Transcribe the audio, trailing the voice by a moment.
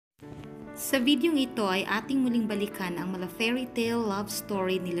Sa videong ito ay ating muling balikan ang mala fairy tale love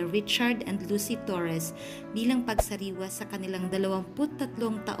story nila Richard and Lucy Torres bilang pagsariwa sa kanilang 23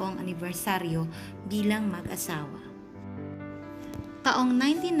 taong anibersaryo bilang mag-asawa. Taong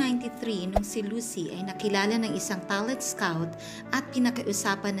 1993 nung si Lucy ay nakilala ng isang talent scout at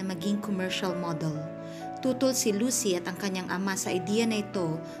pinakiusapan na maging commercial model. Tutol si Lucy at ang kanyang ama sa ideya na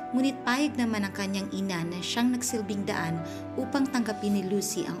ito, ngunit payag naman ang kanyang ina na siyang nagsilbing daan upang tanggapin ni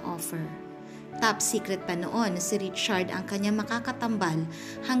Lucy ang offer. Top secret pa noon na si Richard ang kanyang makakatambal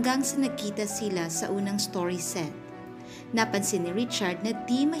hanggang sa nagkita sila sa unang story set. Napansin ni Richard na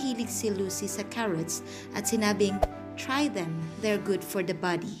di mahilig si Lucy sa carrots at sinabing, "Try them, they're good for the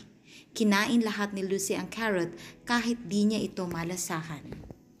body." Kinain lahat ni Lucy ang carrot kahit di niya ito malasahan.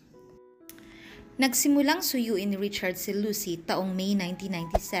 Nagsimulang suyuin ni Richard si Lucy taong May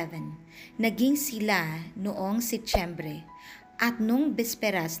 1997. Naging sila noong Setyembre. At nung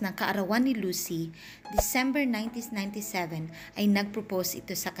bisperas ng kaarawan ni Lucy, December 1997 ay nag-propose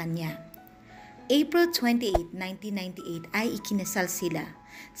ito sa kanya. April 28, 1998 ay ikinasal sila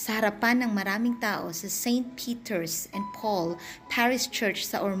sa harapan ng maraming tao sa St. Peter's and Paul Parish Church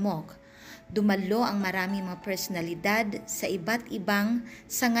sa Ormoc. Dumalo ang maraming mga personalidad sa iba't ibang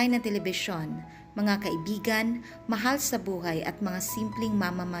sangay ng telebisyon, mga kaibigan, mahal sa buhay at mga simpleng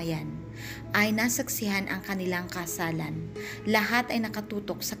mamamayan ay nasaksihan ang kanilang kasalan. Lahat ay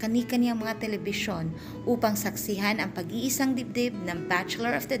nakatutok sa kani-kaniyang mga telebisyon upang saksihan ang pag-iisang dibdib ng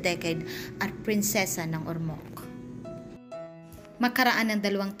Bachelor of the Decade at Princesa ng Ormoc. Makaraan ng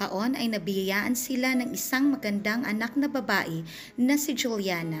 2 taon ay nabiyayaan sila ng isang magandang anak na babae na si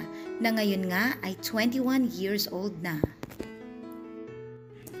Julliana na ngayon nga ay 21 years old na.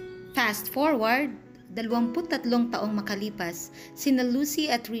 Fast forward, 23 taong makalipas, sina Lucy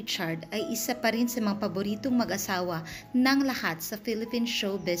at Richard ay isa pa rin sa mga paboritong mag-asawa ng lahat sa Philippine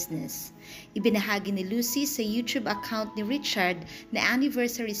show business. Ibinahagi ni Lucy sa YouTube account ni Richard na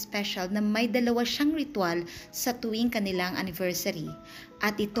anniversary special na may 2 siyang ritual sa tuwing kanilang anniversary.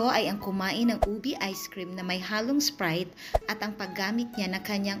 At ito ay ang kumain ng ubi ice cream na may halong Sprite at ang paggamit niya ng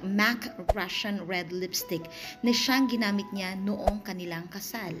kanyang MAC Russian Red lipstick na siyang ginamit niya noong kanilang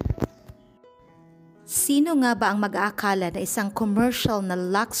kasal. Sino nga ba ang mag-aakala na isang commercial na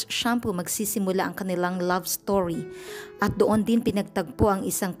Lux Shampoo magsisimula ang kanilang love story? At doon din pinagtagpo ang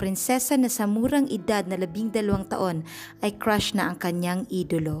isang prinsesa na sa murang edad na 12 taon ay crush na ang kanyang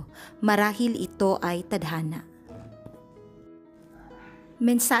idolo. Marahil ito ay tadhana.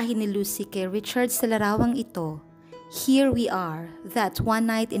 Mensahe ni Lucy kay Richard sa larawang ito, "Here we are, that one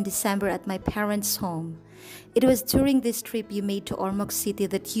night in December at my parents' home. It was during this trip you made to Ormoc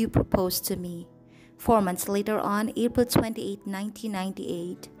City that you proposed to me. 4 months later on, April 28,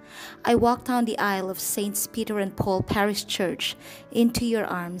 1998, I walked down the aisle of Saints Peter and Paul Parish Church into your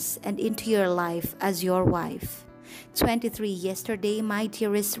arms and into your life as your wife. 23 yesterday, my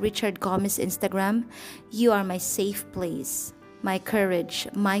dearest Richard Gomez Instagram, you are my safe place, my courage,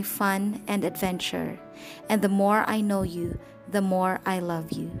 my fun and adventure. And the more I know you, the more I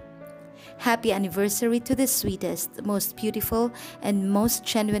love you. Happy anniversary to the sweetest, most beautiful, and most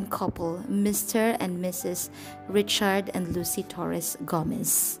genuine couple, Mr. and Mrs. Richard and Lucy Torres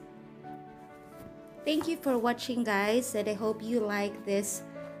Gomez." Thank you for watching, guys, and I hope you like this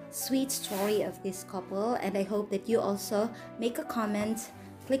sweet story of this couple, and I hope that you also make a comment,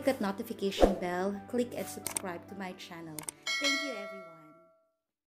 click that notification bell, click and subscribe to my channel. Thank you, everyone.